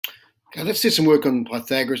Okay, let's do some work on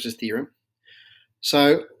Pythagoras' theorem.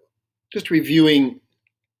 So, just reviewing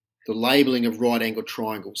the labelling of right-angled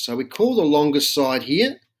triangles. So we call the longest side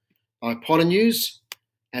here hypotenuse,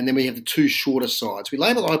 and then we have the two shorter sides. We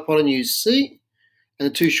label the hypotenuse C and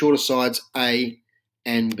the two shorter sides A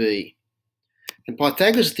and B. And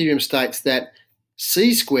Pythagoras' theorem states that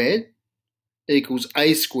C squared equals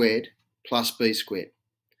A squared plus B squared.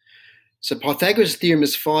 So Pythagoras' theorem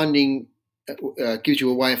is gives you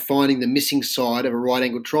a way of finding the missing side of a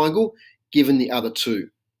right-angled triangle given the other two.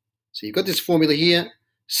 So you've got this formula here,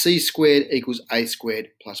 C squared equals A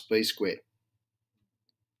squared plus B squared.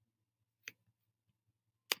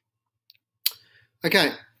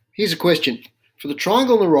 Okay, here's a question. For the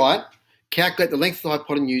triangle on the right, calculate the length of the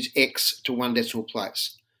hypotenuse x to one decimal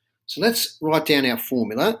place. So let's write down our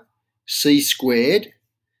formula. C squared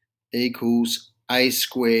equals A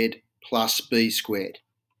squared plus B squared.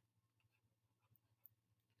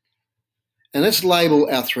 And let's label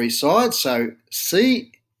our three sides. So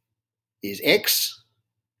C is x,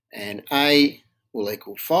 and A will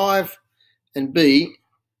equal 5, and B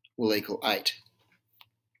will equal 8.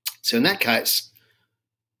 So in that case,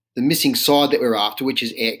 the missing side that we're after, which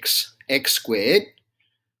is x squared,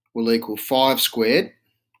 will equal 5 squared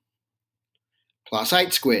plus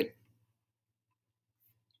 8 squared.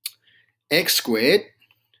 X squared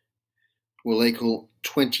will equal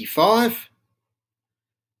 25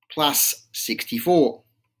 plus 64.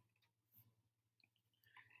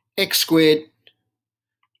 X squared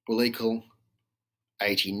will equal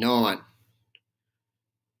 89.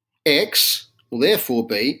 X will therefore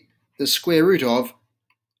be the square root of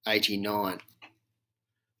 89.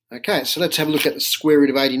 Okay, so let's have a look at the square root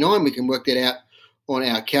of 89. We can work that out on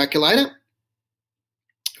our calculator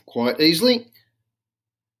quite easily.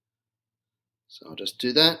 So I'll just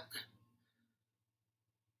do that.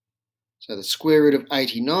 So the square root of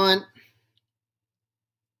 89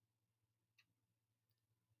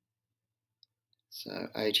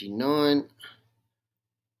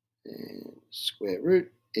 and square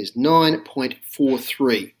root is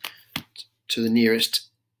 9.43 to the nearest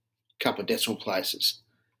couple of decimal places.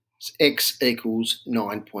 So x equals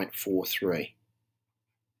 9.43.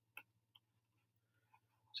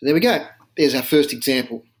 So there we go. There's our first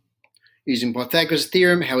example. Using Pythagoras'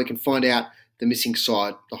 theorem, how we can find out the missing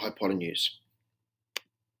side, the hypotenuse.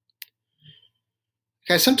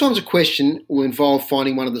 Okay, sometimes a question will involve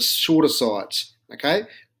finding one of the shorter sides, okay,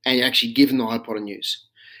 and you're actually given the hypotenuse.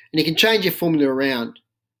 And you can change your formula around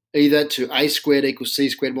either to A squared equals C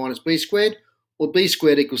squared minus B squared, or B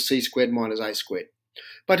squared equals C squared minus A squared.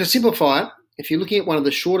 But to simplify it, if you're looking at one of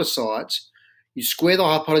the shorter sides, you square the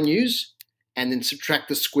hypotenuse and then subtract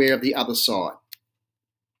the square of the other side.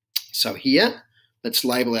 So here, let's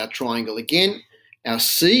label our triangle again. Our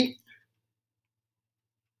C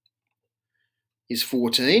is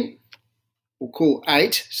 14. We'll call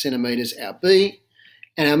 8 centimetres our B,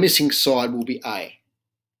 and our missing side will be A.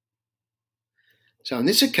 So on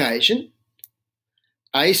this occasion,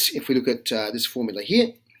 if we look at this formula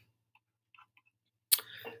here,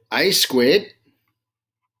 A squared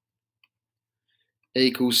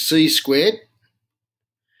equals C squared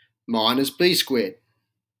minus B squared.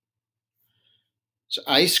 So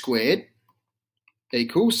A squared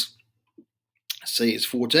equals, C is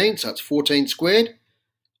 14, so it's 14 squared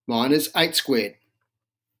minus 8 squared.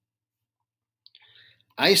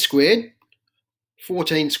 A squared,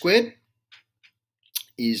 14 squared,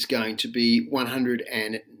 is going to be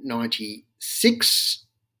 196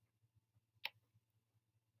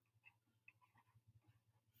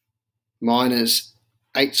 minus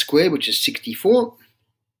 8 squared, which is 64.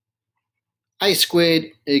 A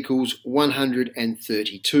squared equals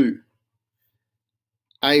 132.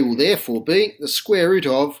 A will therefore be the square root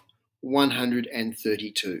of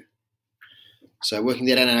 132. So working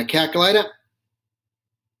that out on our calculator,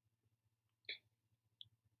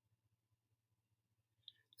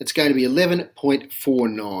 it's going to be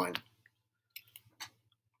 11.49.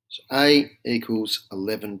 So A equals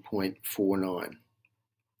 11.49.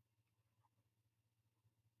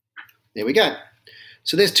 There we go.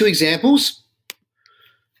 So there's two examples.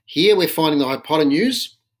 Here we're finding the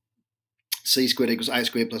hypotenuse, C squared equals A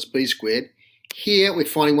squared plus B squared. Here we're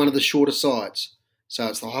finding one of the shorter sides. So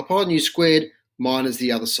it's the hypotenuse squared minus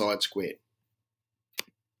the other side squared.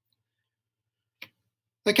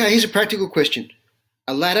 Okay, here's a practical question.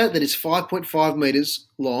 A ladder that is 5.5 metres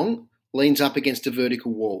long leans up against a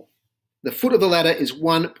vertical wall. The foot of the ladder is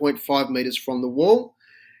 1.5 metres from the wall.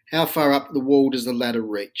 How far up the wall does the ladder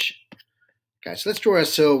reach? Okay, so let's draw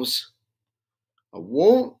ourselves a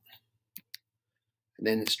wall, and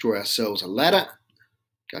then let's draw ourselves a ladder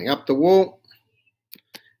going up the wall.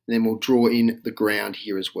 and then we'll draw in the ground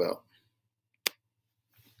here as well.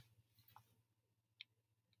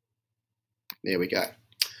 There we go.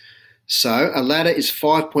 So a ladder is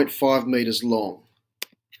 5.5 metres long.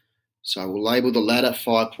 So we'll label the ladder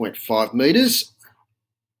 5.5 metres.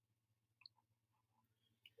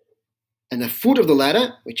 And the foot of the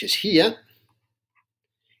ladder, which is here,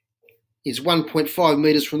 is 1.5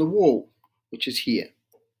 metres from the wall, which is here.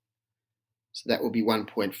 So that will be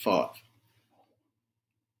 1.5.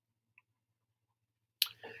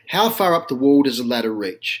 How far up the wall does the ladder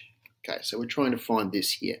reach? Okay, so we're trying to find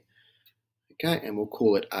this here. Okay, and we'll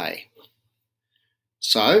call it A.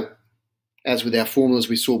 So, as with our formulas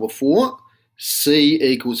we saw before, C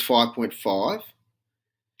equals 5.5.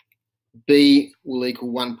 B will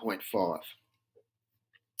equal 1.5.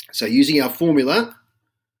 So using our formula,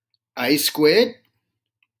 A squared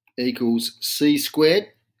equals C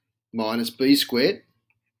squared minus B squared.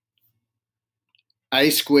 A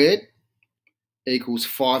squared equals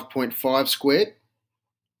 5.5 squared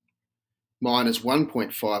minus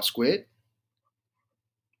 1.5 squared.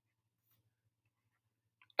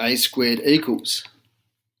 A squared equals.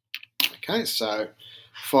 Okay, so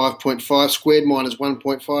 5.5 squared minus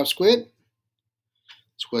 1.5 squared.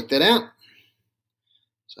 Let's work that out.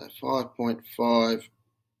 So 5.5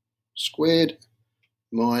 squared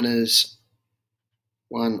minus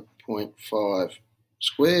 1.5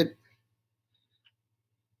 squared.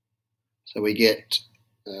 So we get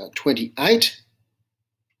 28.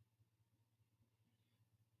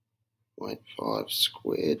 0.5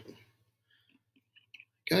 squared.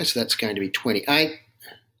 Okay, so that's going to be 28.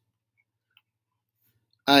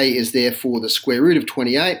 A is therefore the square root of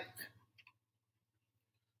 28.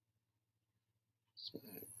 So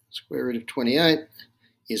square root of 28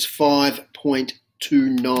 is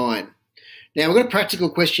 5.29. Now we've got a practical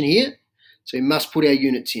question here, so we must put our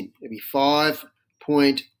units in. It'll be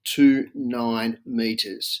 5.29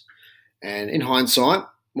 metres. And in hindsight,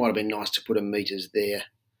 might have been nice to put a metres there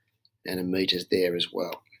and a metres there as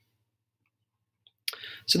well.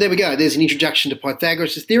 So there we go. There's an introduction to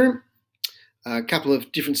Pythagoras' theorem, a couple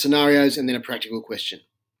of different scenarios, and then a practical question.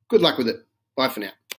 Good luck with it. Bye for now.